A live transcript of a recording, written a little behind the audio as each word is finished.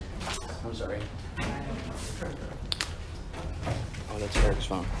I'm sorry. Oh, that's Eric's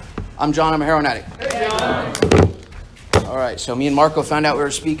phone. I'm John. I'm a heroin addict. Hey, John. All right, so me and Marco found out we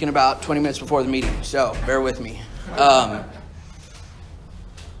were speaking about 20 minutes before the meeting, so bear with me. I'm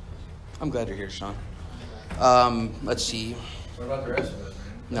glad you're here, Sean. Let's see. What about the rest of us,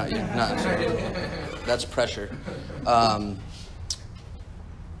 man? No, that's pressure.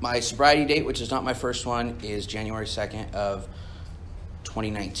 My sobriety date, which is not my first one, is January 2nd of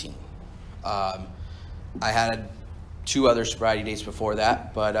 2019. I had 2 other sobriety dates before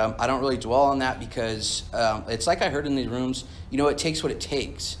that, but I don't really dwell on that because it's like I heard in these rooms, it takes what it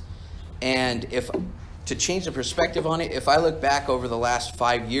takes. And to change the perspective on it, if I look back over the last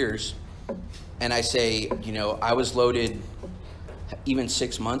 5 years and I say, I was loaded even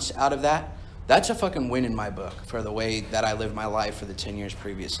 6 months out of that, that's a fucking win in my book for the way that I lived my life for the 10 years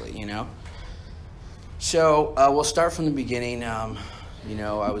previously, So we'll start from the beginning.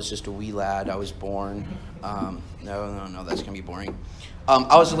 I was just a wee lad. I was born. No, that's going to be boring.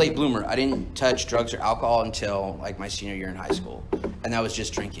 I was a late bloomer. I didn't touch drugs or alcohol until like my senior year in high school. And that was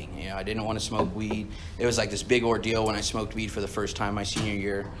just drinking. I didn't want to smoke weed. It was like this big ordeal when I smoked weed for the first time my senior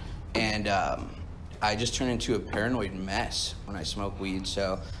year. And I just turned into a paranoid mess when I smoked weed.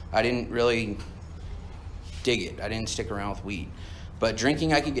 So I didn't really dig it. I didn't stick around with weed. But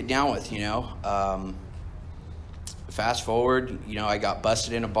drinking I could get down with, Fast forward, I got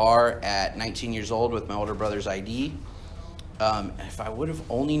busted in a bar at 19 years old with my older brother's ID. If I would have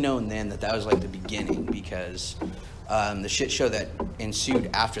only known then that was like the beginning, because the shit show that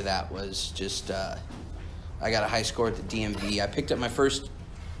ensued after that was just, I got a high score at the DMV. I picked up my first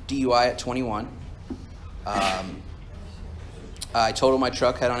DUI at 21. I totaled my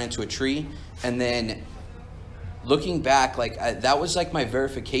truck, head on into a tree, and then looking back, that was like my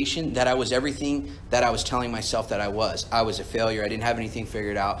verification that I was everything that I was telling myself that I was. I was a failure. I didn't have anything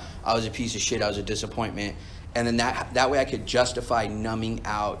figured out. I was a piece of shit. I was a disappointment. And then that way I could justify numbing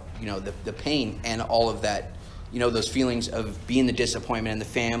out, the pain and all of that, those feelings of being the disappointment in the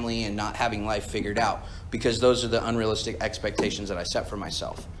family and not having life figured out, because those are the unrealistic expectations that I set for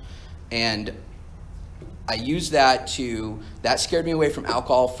myself. And I used that scared me away from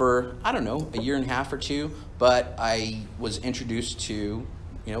alcohol for, I don't know, a year and a half or 2, but I was introduced to,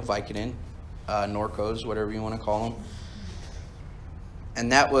 Vicodin, Norcos, whatever you want to call them.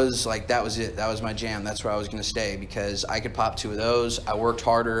 And that was it. That was my jam. That's where I was going to stay, because I could pop 2 of those. I worked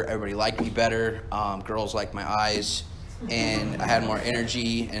harder. Everybody liked me better. Girls liked my eyes, and I had more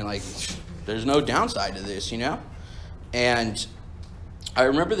energy, and there's no downside to this, And I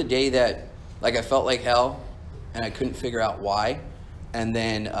remember the day that I felt like hell, and I couldn't figure out why. And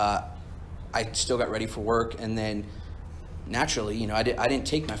then I still got ready for work. And then naturally, I didn't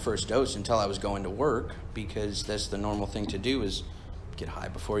take my first dose until I was going to work, because that's the normal thing to do, is get high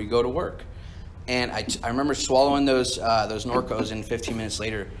before you go to work. And I remember swallowing those Norcos, and 15 minutes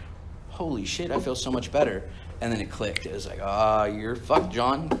later, holy shit, I feel so much better. And then it clicked. It was like, you're fucked,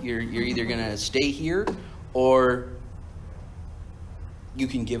 John. You're either going to stay here or you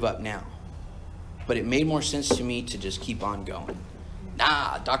can give up now. But it made more sense to me to just keep on going.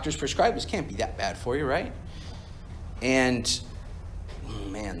 Doctors prescribe this, can't be that bad for you, right? And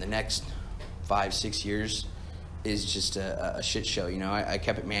man, the next 5-6 years is just a shit show. I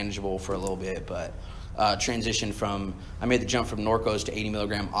kept it manageable for a little bit, but transitioned from, I made the jump from Norcos to 80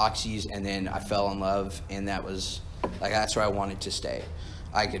 milligram oxys, and then I fell in love, and that was that's where I wanted to stay.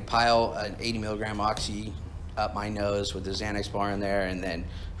 I could pile an 80 milligram oxy up my nose with the Xanax bar in there, and then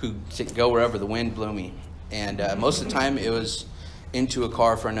go wherever the wind blew me. And most of the time it was into a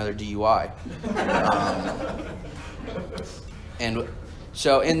car for another DUI. And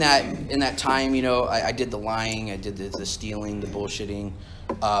so in that time, I did the lying, I did the stealing, the bullshitting,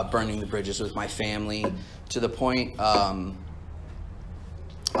 burning the bridges with my family, to the point I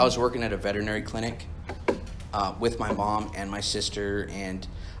was working at a veterinary clinic with my mom and my sister, and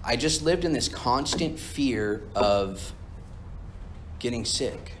I just lived in this constant fear of getting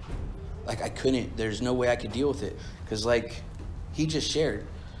sick. There's no way I could deal with it, because he just shared,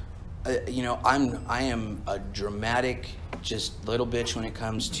 I am a dramatic, just little bitch when it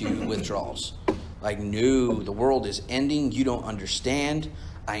comes to withdrawals. No, the world is ending. You don't understand.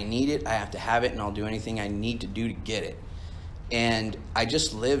 I need it. I have to have it, and I'll do anything I need to do to get it. And I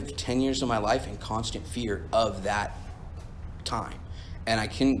just lived 10 years of my life in constant fear of that time. And I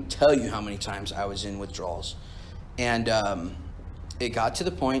can't tell you how many times I was in withdrawals. And it got to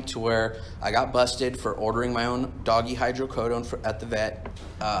the point to where I got busted for ordering my own doggy hydrocodone at the vet.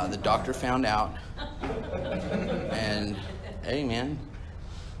 The doctor found out. And hey, man,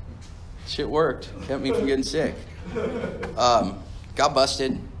 shit worked. Kept me from getting sick. Got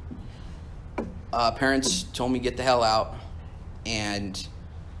busted. parents told me get the hell out, and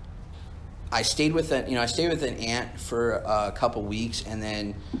I stayed with an aunt for a couple weeks, and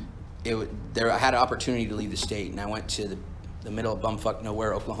then I had an opportunity to leave the state, and I went to the middle of bumfuck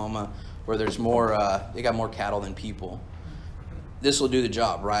nowhere, Oklahoma, where there's more they got more cattle than people. This will do the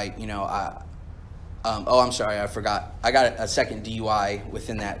job, right? I'm sorry, I forgot. I got a second DUI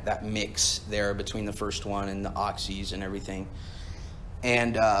within that mix there between the first one and the oxys and everything.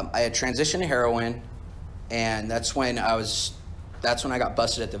 And I had transitioned to heroin, and that's when I got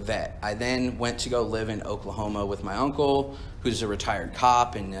busted at the vet. I then went to go live in Oklahoma with my uncle, who's a retired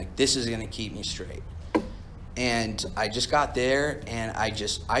cop, and like, this is gonna keep me straight. And I just got there, and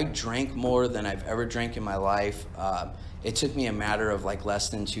I drank more than I've ever drank in my life. It took me a matter of like less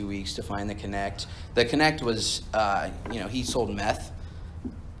than 2 weeks to find the Connect. The Connect was, he sold meth,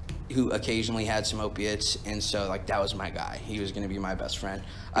 who occasionally had some opiates, and so like that was my guy. He was going to be my best friend.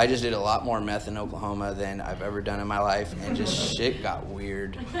 I just did a lot more meth in Oklahoma than I've ever done in my life, and just shit got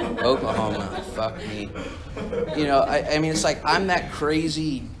weird. Oklahoma, fuck me. I mean, it's like I'm that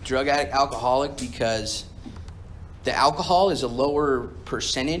crazy drug addict alcoholic because the alcohol is a lower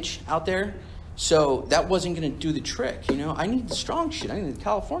percentage out there, so that wasn't going to do the trick. I need the strong shit. I need the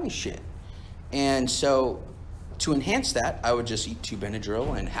California shit, and so to enhance that, I would just eat 2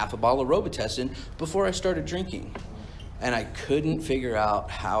 Benadryl and half a bottle of Robitussin before I started drinking. And I couldn't figure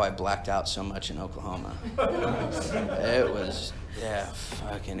out how I blacked out so much in Oklahoma. It was,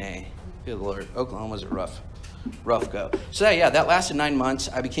 fucking A. Good Lord. Oklahoma was a rough go. So that lasted 9 months.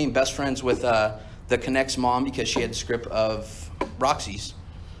 I became best friends with the Connect's mom because she had the script of Roxy's.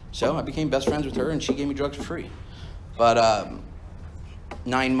 So I became best friends with her, and she gave me drugs for free. But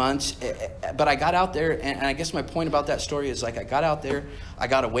 9 months, but I got out there, and I guess my point about that story is like I got out there, I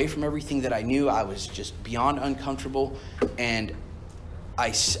got away from everything that I knew. I was just beyond uncomfortable, and I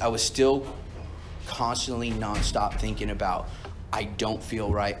was still constantly nonstop thinking about, I don't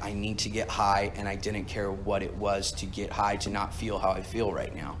feel right, I need to get high, and I didn't care what it was to get high, to not feel how I feel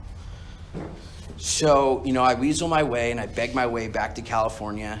right now. So, I weasel my way, and I beg my way back to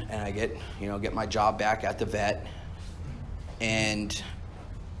California, and I get my job back at the vet, and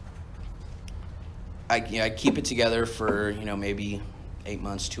I keep it together for, maybe 8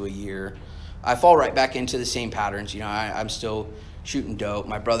 months to a year. I fall right back into the same patterns. I'm still shooting dope.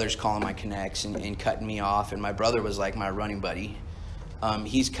 My brother's calling my connects and cutting me off. And my brother was like my running buddy.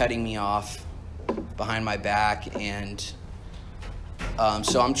 He's cutting me off behind my back. And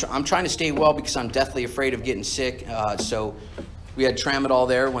so I'm trying to stay well because I'm deathly afraid of getting sick. So we had Tramadol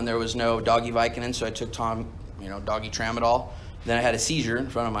there when there was no doggy Vicodin. So I took doggy Tramadol. Then I had a seizure in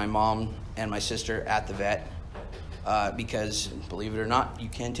front of my mom and my sister at the vet because, believe it or not, you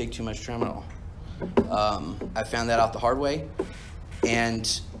can take too much Tramadol. I found that out the hard way.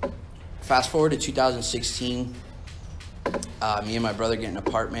 And fast forward to 2016, me and my brother get an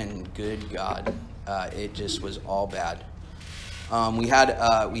apartment, and good God, it just was all bad. We had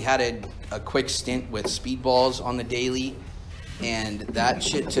a quick stint with speedballs on the daily, and that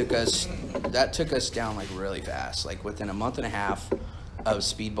shit took us down like really fast. Like within a month and a half of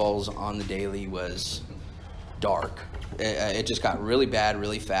speedballs on the daily was dark. It just got really bad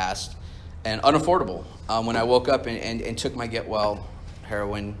really fast and unaffordable. When I woke up and took my get well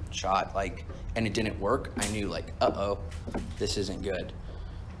heroin shot, and it didn't work, I knew uh-oh, this isn't good.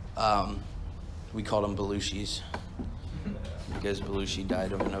 We called them Belushis because Belushi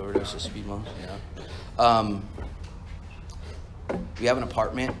died of an overdose of speedballs. We have an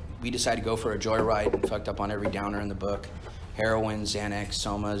apartment. We decided to go for a joyride and fucked up on every downer in the book. Heroin, Xanax,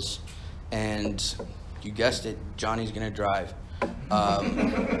 Somas, and you guessed it, Johnny's gonna drive.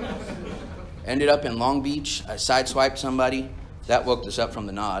 Ended up in Long Beach. I sideswiped somebody. That woke us up from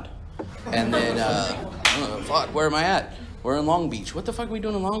the nod. And then, fuck, where am I at? We're in Long Beach. What the fuck are we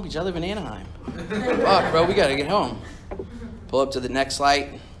doing in Long Beach? I live in Anaheim. Fuck, bro, we gotta get home. Pull up to the next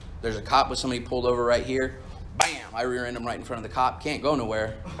light. There's a cop with somebody pulled over right here. Bam! I rear end him right in front of the cop. Can't go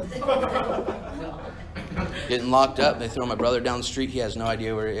nowhere. Getting locked up. They throw my brother down the street. He has no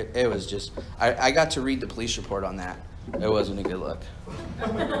idea where it was. Just I got to read the police report on that. It wasn't a good look.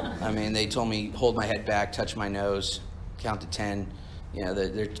 I mean, they told me hold my head back, touch my nose, count to 10.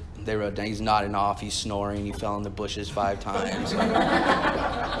 They wrote down he's nodding off, he's snoring, he fell in the bushes 5 times.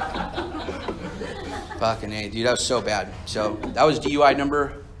 Fucking A, dude, that was so bad. So that was DUI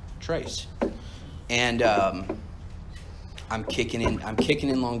number trace. And I'm kicking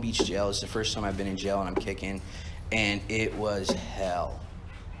in Long Beach jail. It's the first time I've been in jail, and I'm kicking, and it was hell.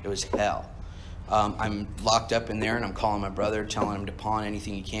 It was hell. I'm locked up in there, and I'm calling my brother, telling him to pawn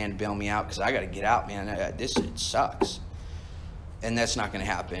anything he can to bail me out because I got to get out, man. This shit sucks. And that's not going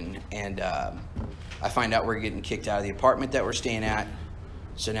to happen. And I find out we're getting kicked out of the apartment that we're staying at.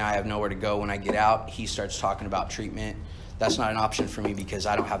 So now I have nowhere to go when I get out. He starts talking about treatment. That's not an option for me because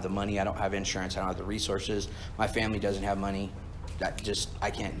I don't have the money. I don't have insurance. I don't have the resources. My family doesn't have money.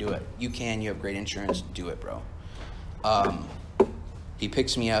 I can't do it. You can. You have great insurance. Do it, bro. He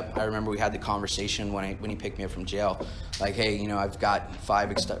picks me up. I remember we had the conversation when he picked me up from jail. Like, hey, you know, I've got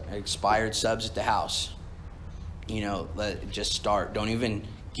 5 expired subs at the house. You know, just start. Don't even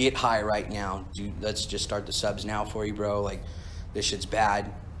get high right now. Let's just start the subs now for you, bro. Like, this shit's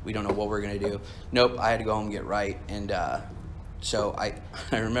bad. We don't know what we're going to do. Nope, I had to go home and get right. And so I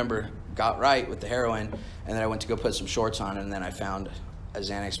remember got right with the heroin, and then I went to go put some shorts on, and then I found a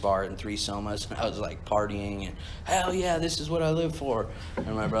Xanax bar and 3 somas, and I was like partying, and hell yeah, this is what I live for.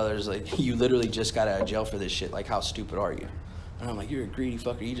 And my brother's like, you literally just got out of jail for this shit. Like, how stupid are you? And I'm like, you're a greedy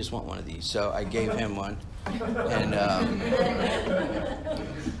fucker. You just want one of these. So I gave him one. And,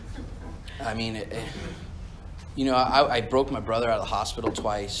 I mean, you know, I broke my brother out of the hospital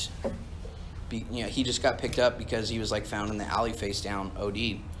twice. You know, he just got picked up because he was, like, found in the alley face down,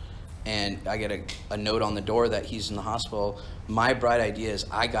 OD'd. And I get a note on the door that he's in the hospital. My bright idea is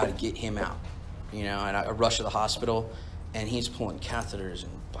I got to get him out, you know, and I rush to the hospital, and he's pulling catheters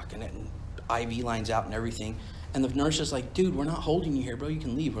and fucking it and IV lines out and everything. And the nurse is like, dude, we're not holding you here, bro. You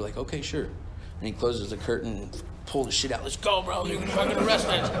can leave. We're like, okay, sure. And he closes the curtain and pulls the shit out. Let's go, bro. You're going to fucking arrest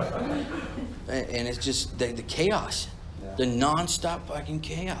us. And it's just the chaos, the nonstop fucking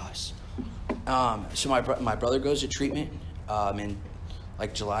chaos. So my brother goes to treatment in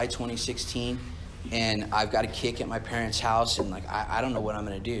like July 2016, and I've got a kick at my parents' house, and like I don't know what I'm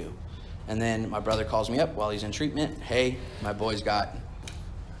gonna do. And then my brother calls me up while he's in treatment. Hey, my boy's got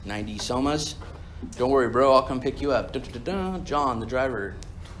 90 somas. Don't worry, bro. I'll come pick you up. John, the driver,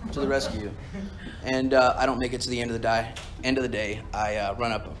 to the rescue. And I don't make it to the end of the day. I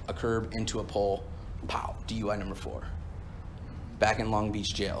run up a curb into a pole. Pow. DUI number 4. Back in Long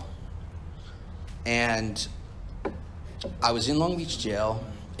Beach jail. And I was in Long Beach jail,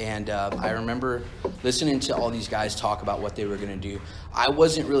 and I remember listening to all these guys talk about what they were going to do. I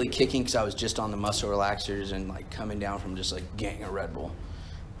wasn't really kicking because I was just on the muscle relaxers and like coming down from just like gang of Red Bull.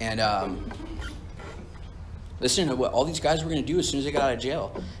 And listening to what all these guys were going to do as soon as they got out of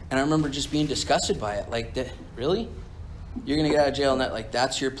jail. And I remember just being disgusted by it. Like, really? You're going to get out of jail and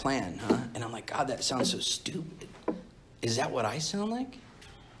that's your plan, huh? And I'm like, God, that sounds so stupid. Is that what I sound like?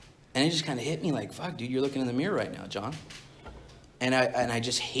 And it just kind of hit me like, fuck, dude, you're looking in the mirror right now, John. And I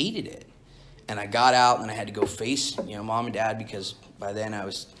just hated it. And I got out, and I had to go face, you know, mom and dad, because by then I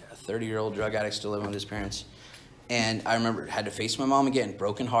was a 30-year-old drug addict still living with his parents. And I remember had to face my mom again,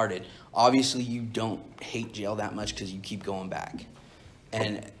 brokenhearted. Obviously, you don't hate jail that much because you keep going back.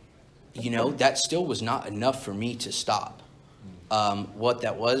 And, you know, that still was not enough for me to stop. What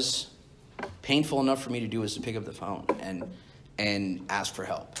that was painful enough for me to do was to pick up the phone and ask for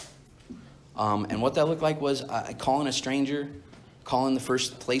help. And what that looked like was calling a stranger, calling the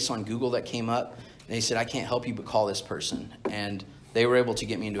first place on Google that came up. And they said, I can't help you, but call this person. And they were able to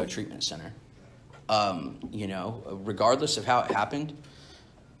get me into a treatment center. You know, regardless of how it happened,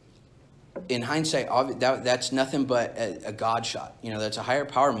 in hindsight, that's nothing but a God shot. You know, that's a higher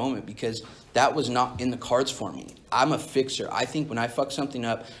power moment because that was not in the cards for me. I'm a fixer. I think when I fuck something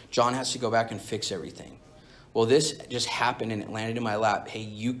up, John has to go back and fix everything. Well, this just happened and it landed in my lap. Hey,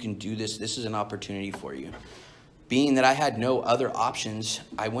 you can do this. This is an opportunity for you. Being that I had no other options,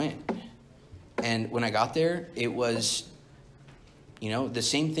 I went. And when I got there, it was, you know, the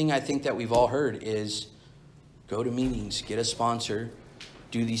same thing I think that we've all heard is go to meetings, get a sponsor,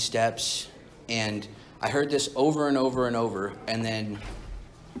 do these steps. And I heard this over and over and over. And then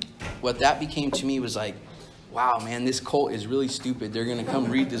what that became to me was like, wow, man, this cult is really stupid. They're going to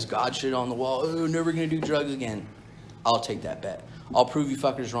come read this God shit on the wall. Oh, never going to do drugs again. I'll take that bet. I'll prove you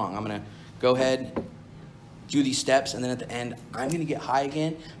fuckers wrong. I'm going to go ahead, do these steps, and then at the end, I'm going to get high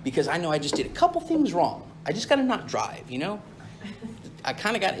again because I know I just did a couple things wrong. I just got to not drive, you know? I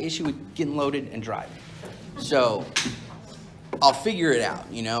kind of got an issue with getting loaded and driving. So I'll figure it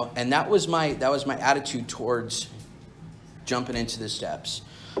out, you know? And that was my attitude towards jumping into the steps.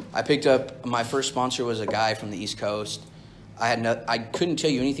 I picked up, my first sponsor was a guy from the East Coast. I couldn't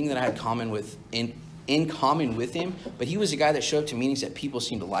tell you anything that I had in common with him, but he was a guy that showed up to meetings that people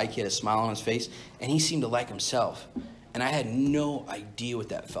seemed to like. He had a smile on his face, and he seemed to like himself. And I had no idea what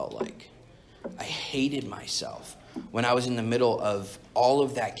that felt like. I hated myself when I was in the middle of all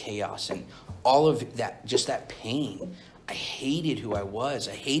of that chaos and all of that, just that pain. I hated who I was.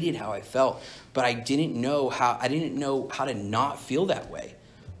 I hated how I felt, but I didn't know how to not feel that way.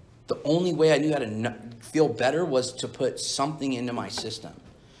 The only way I knew how to feel better was to put something into my system.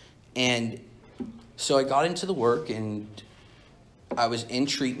 And So I got into the work, and I was in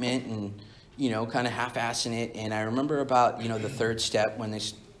treatment and, kind of half-assing it. And I remember about, the third step when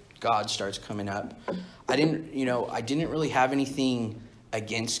God starts coming up. I didn't really have anything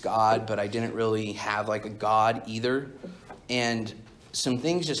against God, but I didn't really have like a God either. And some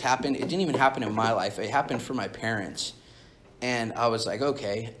things just happened. It didn't even happen in my life. It happened for my parents. And I was like,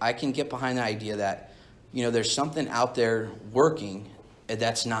 okay, I can get behind the idea that, there's something out there working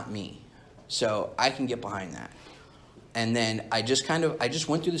that's not me. So I can get behind that. And then I just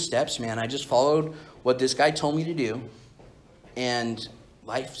went through the steps, man. I just followed what this guy told me to do. And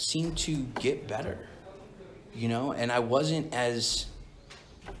life seemed to get better, and I wasn't as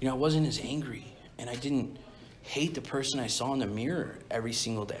angry, and I didn't hate the person I saw in the mirror every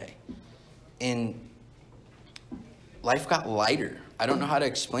single day. And life got lighter. I don't know how to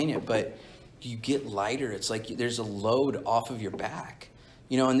explain it, but you get lighter. It's like there's a load off of your back,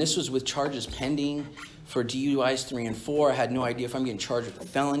 and this was with charges pending for DUIs 3 and 4. I had no idea if I'm getting charged with a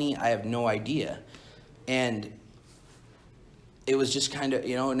felony. I have no idea. And it was just kind of,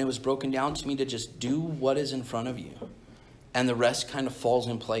 and it was broken down to me to just do what is in front of you. And the rest kind of falls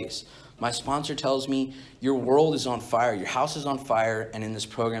in place. My sponsor tells me, your world is on fire, your house is on fire, and in this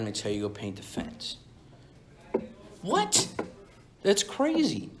program they tell you go paint the fence. What? That's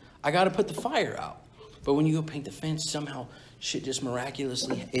crazy. I got to put the fire out. But when you go paint the fence, somehow shit just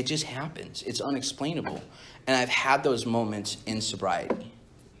miraculously, it just happens. It's unexplainable. And I've had those moments in sobriety.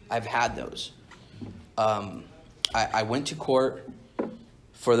 I've had those. I went to court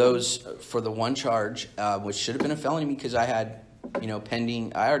for the one charge, which should have been a felony because I had,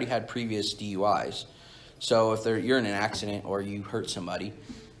 pending. I already had previous DUIs. So if you're in an accident or you hurt somebody,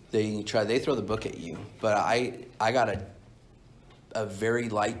 they throw the book at you. But I got a very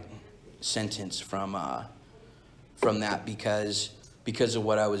light sentence from that because of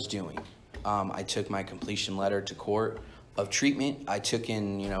what I was doing. I took my completion letter to court of treatment. I took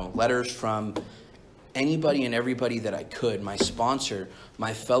in letters from anybody and everybody that I could. My sponsor,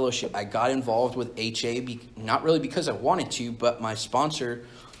 my fellowship. I got involved with HA, not really because I wanted to, but my sponsor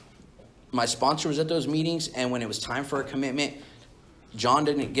was at those meetings, and when it was time for a commitment, John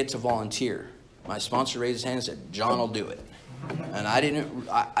didn't get to volunteer. My sponsor raised his hand and said, John will do it. And I didn't,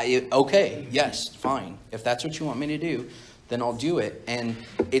 okay, yes, fine. If that's what you want me to do, then I'll do it. And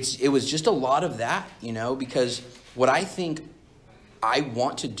it was just a lot of that, because what I think I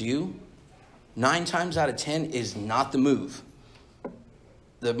want to do 9 times out of 10 is not the move.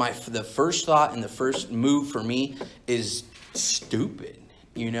 The first thought and the first move for me is stupid,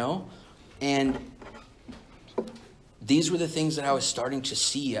 And these were the things that I was starting to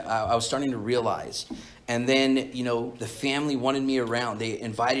see. I was starting to realize. And then, the family wanted me around. They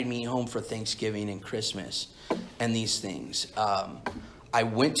invited me home for Thanksgiving and Christmas and these things. I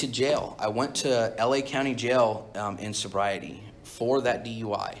went to jail. I went to LA County Jail in sobriety for that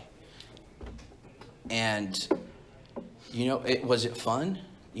DUI. And, was it fun?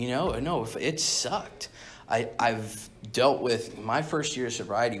 No, it sucked. I've dealt with, my first year of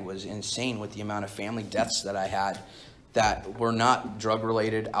sobriety was insane with the amount of family deaths that I had that were not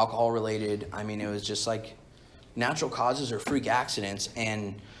drug-related, alcohol-related. I mean, it was just like natural causes or freak accidents.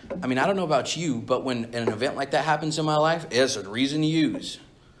 And, I don't know about you, but when an event like that happens in my life, it's a reason to use.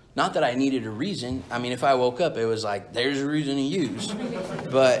 Not that I needed a reason. If I woke up, it was like, there's a reason to use.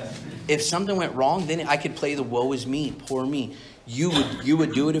 But if something went wrong, then I could play the woe is me, poor me. You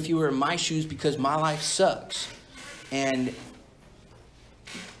would do it if you were in my shoes because my life sucks. And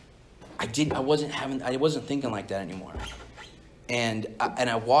I wasn't thinking like that anymore. And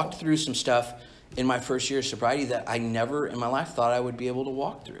I walked through some stuff in my first year of sobriety that I never in my life thought I would be able to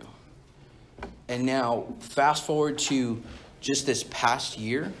walk through. And now fast forward to just this past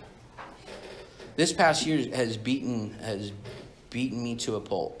year. This past year has beaten me to a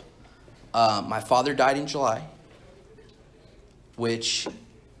pulp. My father died in July, which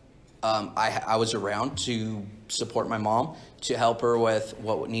I was around to support my mom, to help her with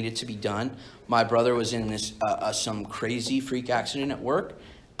what needed to be done. My brother was in this some crazy freak accident at work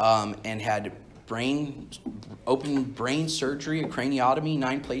and had open brain surgery, a craniotomy,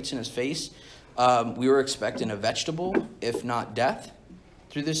 9 plates in his face. We were expecting a vegetable, if not death,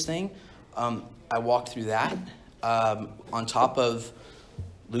 through this thing. I walked through that on top of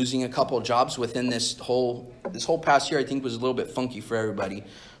losing a couple of jobs within this whole past year. I think was a little bit funky for everybody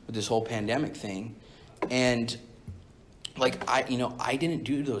with this whole pandemic thing. And I didn't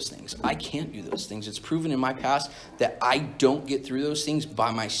do those things. I can't do those things. It's proven in my past that I don't get through those things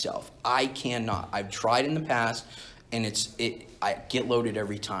by myself. I cannot. I've tried in the past, and I get loaded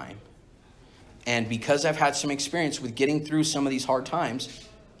every time. And because I've had some experience with getting through some of these hard times,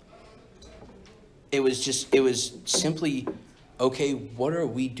 it was simply, okay, what are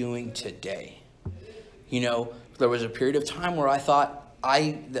we doing today? You know, there was a period of time where I thought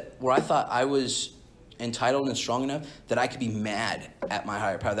I was entitled and strong enough that I could be mad at my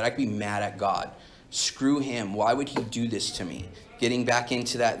higher power, that I could be mad at God. Screw him. Why would he do this to me? Getting back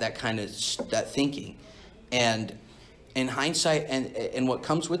into that kind of that thinking. And in hindsight, and what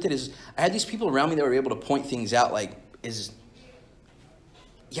comes with it is I had these people around me that were able to point things out like,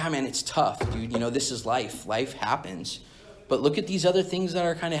 yeah, man, it's tough, dude. You know, this is life. Life happens. But look at these other things that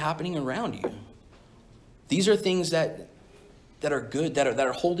are kind of happening around you. These are things that are good, that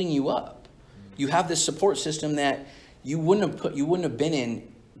are holding you up. You have this support system that you wouldn't have been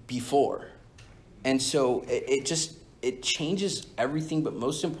in before. And so it changes everything. But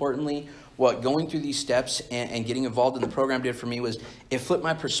most importantly, what going through these steps and getting involved in the program did for me was it flipped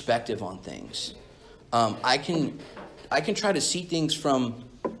my perspective on things. I can try to see things from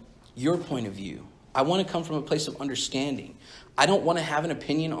your point of view. I want to come from a place of understanding. I don't want to have an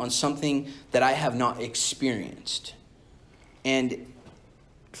opinion on something that I have not experienced. And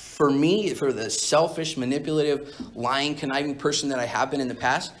for me, for the selfish, manipulative, lying, conniving person that I have been in the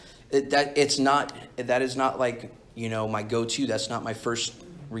past, that is not like, you know, my go-to. That's not my first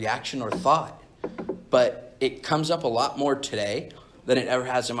reaction or thought. But it comes up a lot more today than it ever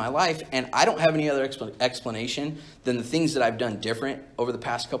has in my life. And I don't have any other explanation than the things that I've done different over the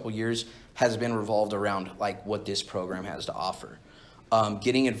past couple years has been revolved around like what this program has to offer.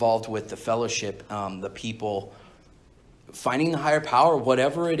 Getting involved with the fellowship, the people, finding the higher power,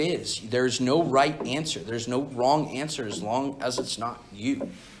 whatever it is. There's no right answer. There's no wrong answer as long as it's not you,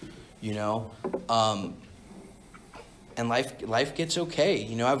 you know. And life gets okay.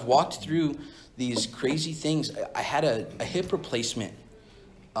 You know, I've walked through these crazy things. I had a hip replacement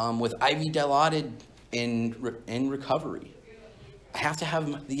with IV Dilaudid in recovery. I have to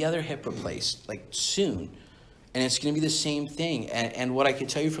have the other hip replaced like soon, and it's going to be the same thing. And what I could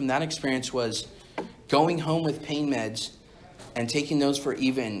tell you from that experience was going home with pain meds and taking those for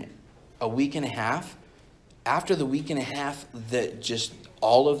even a week and a half. After the week and a half, just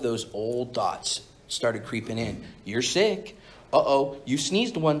all of those old thoughts started creeping in. You're sick. Uh-oh, you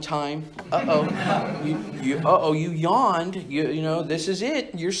sneezed one time. Uh-oh, you yawned. You know, this is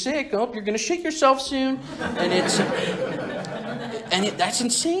it. You're sick. Oh, you're going to shit yourself soon. And that's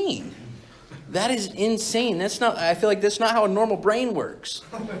insane. That is insane. I feel like that's not how a normal brain works.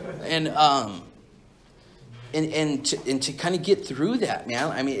 And to kind of get through that, man.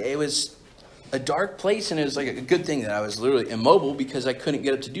 I mean, it was a dark place, and it was like a good thing that I was literally immobile because I couldn't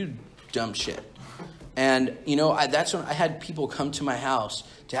get up to do dumb shit. And, you know, that's when I had people come to my house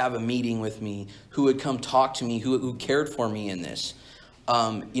to have a meeting with me who would come talk to me, who cared for me in this.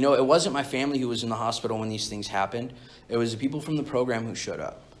 You know, it wasn't my family who was in the hospital when these things happened. It was the people from the program who showed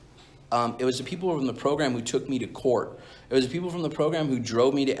up. It was the people from the program who took me to court. It was the people from the program who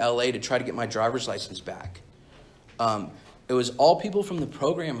drove me to LA to try to get my driver's license back. It was all people from the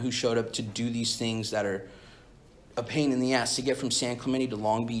program who showed up to do these things that are a pain in the ass, to get from San Clemente to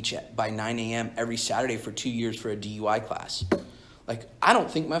Long Beach by 9 a.m. every Saturday for 2 years for a DUI class. Like, I don't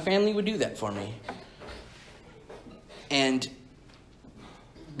think my family would do that for me. And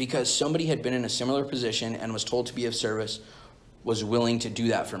because somebody had been in a similar position and was told to be of service, was willing to do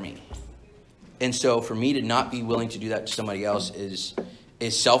that for me. And so for me to not be willing to do that to somebody else is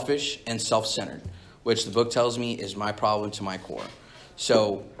selfish and self-centered, which the book tells me is my problem to my core.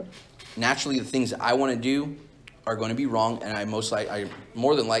 So naturally, the things that I want to do are going to be wrong, and I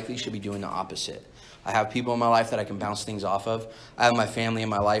more than likely should be doing the opposite. I have people in my life that I can bounce things off of. I have my family in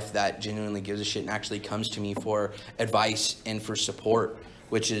my life that genuinely gives a shit and actually comes to me for advice and for support,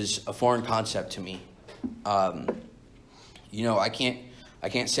 which is a foreign concept to me. You know, I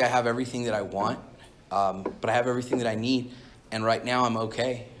can't say I have everything that I want, but I have everything that I need, and right now I'm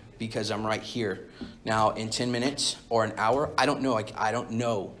okay because I'm right here. Now, in 10 minutes or an hour, I don't know. I don't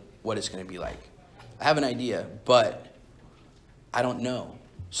know what it's going to be like. I have an idea, but I don't know.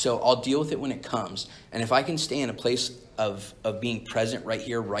 So I'll deal with it when it comes. And if I can stay in a place of being present right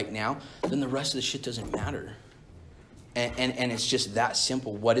here, right now, then the rest of the shit doesn't matter. And it's just that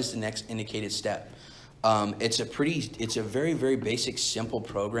simple. What is the next indicated step? It's a very, very basic, simple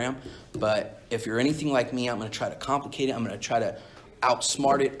program. But if you're anything like me, I'm going to try to complicate it. I'm going to try to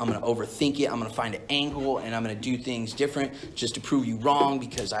outsmart it. I'm going to overthink it. I'm going to find an angle, and I'm going to do things different just to prove you wrong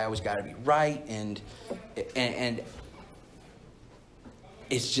because I always got to be right. And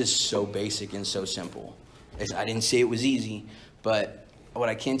it's just so basic and so simple. I didn't say it was easy, but what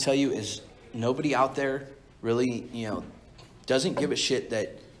I can tell you is nobody out there really, you know, doesn't give a shit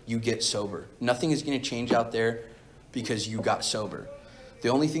that you get sober. Nothing is going to change out there because you got sober. The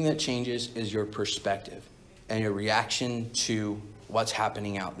only thing that changes is your perspective and your reaction to what's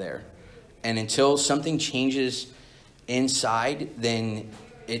happening out there. And until something changes inside, then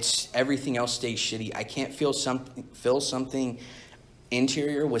it's everything else stays shitty. I can't fill something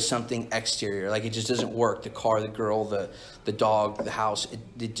interior with something exterior. Like, it just doesn't work. The car, the girl, the dog, the house,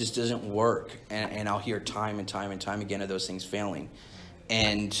 it just doesn't work. And I'll hear time and time and time again of those things failing.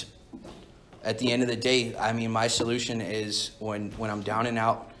 And at the end of the day, I mean, my solution is when I'm down and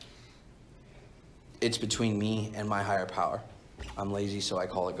out, it's between me and my higher power. I'm lazy, so I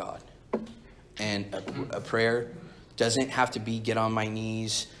call it God. And a prayer doesn't have to be get on my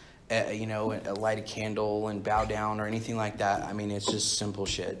knees, light a candle and bow down or anything like that. I mean, it's just simple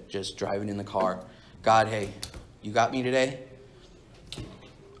shit. Just driving in the car. God, hey, you got me today?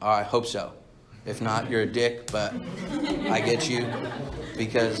 I hope so. If not, you're a dick, but I get you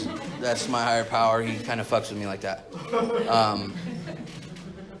because that's my higher power. He kind of fucks with me like that.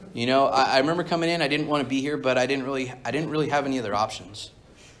 I remember coming in. I didn't want to be here, but I didn't really have any other options.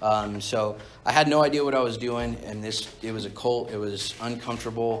 So I had no idea what I was doing, and it was a cult. It was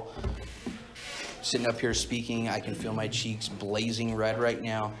uncomfortable. Sitting up here speaking, I can feel my cheeks blazing red right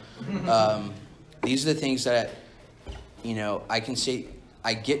now. These are the things that, I can say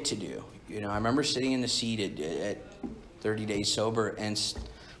I get to do. I remember sitting in the seat at 30 days sober and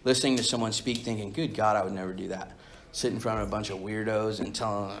listening to someone speak, thinking, good God, I would never do that. Sit in front of a bunch of weirdos and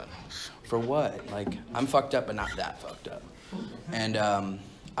tell them, for what? Like, I'm fucked up, but not that fucked up. And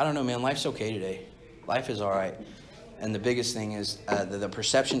I don't know, man, life's okay today. Life is all right. And the biggest thing is the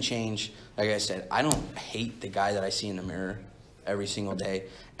perception change. Like I said, I don't hate the guy that I see in the mirror every single day.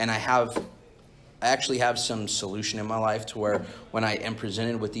 And I actually have some solution in my life to where when I am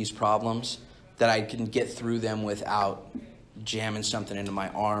presented with these problems, that I can get through them without jamming something into my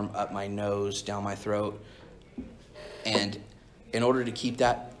arm, up my nose, down my throat. And in order to keep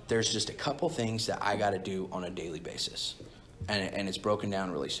that, there's just a couple things that I got to do on a daily basis. And it's broken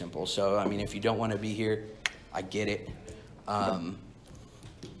down really simple. So, I mean, if you don't want to be here, I get it.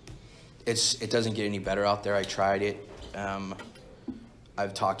 It doesn't get any better out there. I tried it.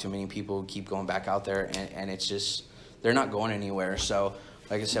 I've talked to many people who keep going back out there, and it's just, they're not going anywhere. So,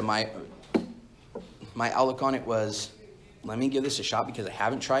 like I said, my outlook on it was, let me give this a shot because I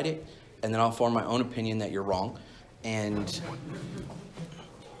haven't tried it, and then I'll form my own opinion that you're wrong. And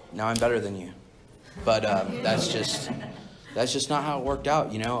now I'm better than you. But that's just not how it worked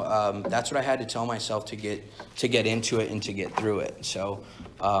out, That's what I had to tell myself to get into it and to get through it. So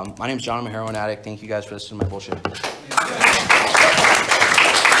my name's John. I'm a heroin addict. Thank you guys for listening to my bullshit.